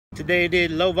Today I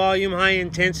did low volume, high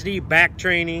intensity back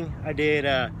training. I did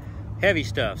heavy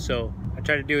stuff, so I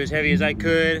tried to do as heavy as I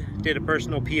could. Did a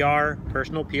personal PR,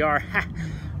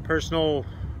 personal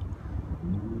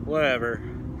whatever.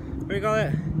 What do you call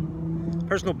that?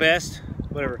 Personal best,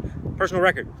 whatever. Personal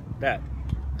record. That.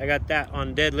 I got that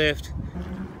on deadlift.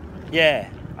 Yeah,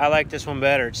 I like this one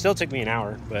better. It still took me an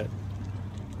hour, but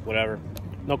whatever.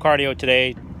 No cardio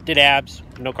today. Did abs,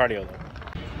 no cardio though.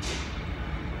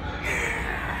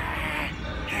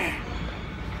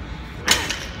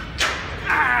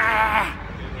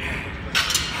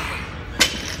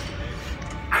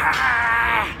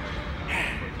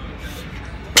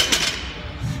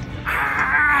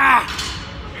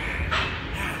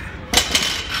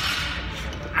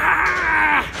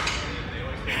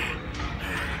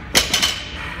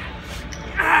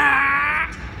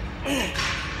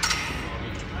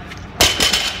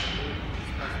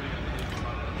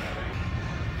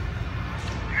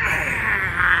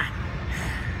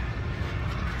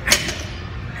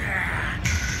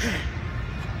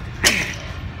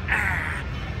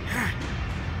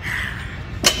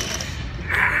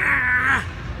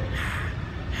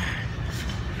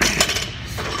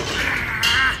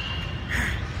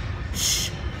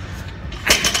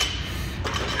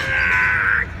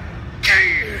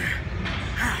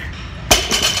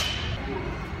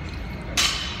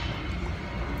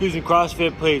 Using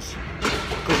CrossFit plates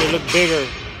because they look bigger.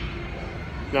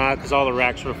 Nah, because all the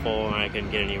racks were full and I couldn't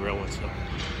get any real ones. So.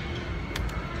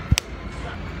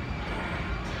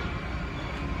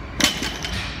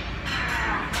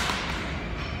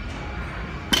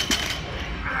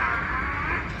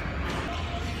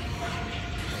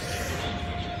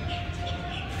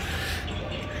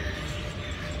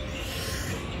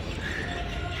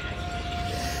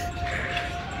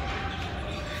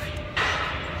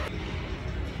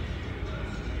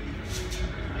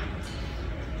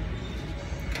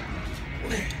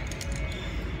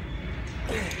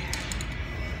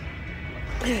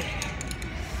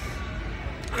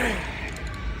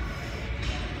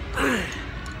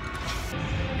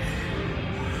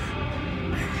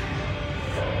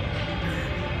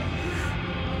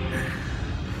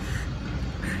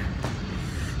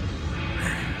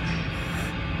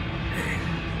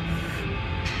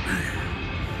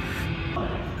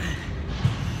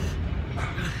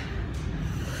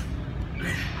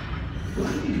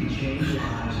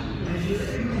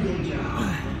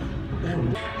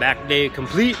 Back day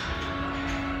complete.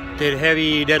 Did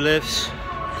heavy deadlifts.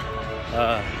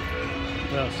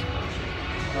 What else?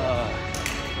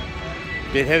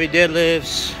 Did heavy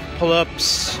deadlifts,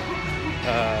 pull-ups,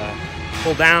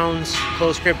 pull-downs,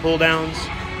 close grip pull-downs,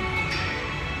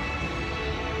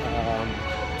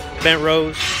 bent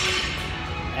rows,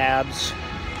 abs.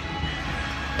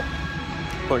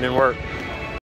 Putting in work.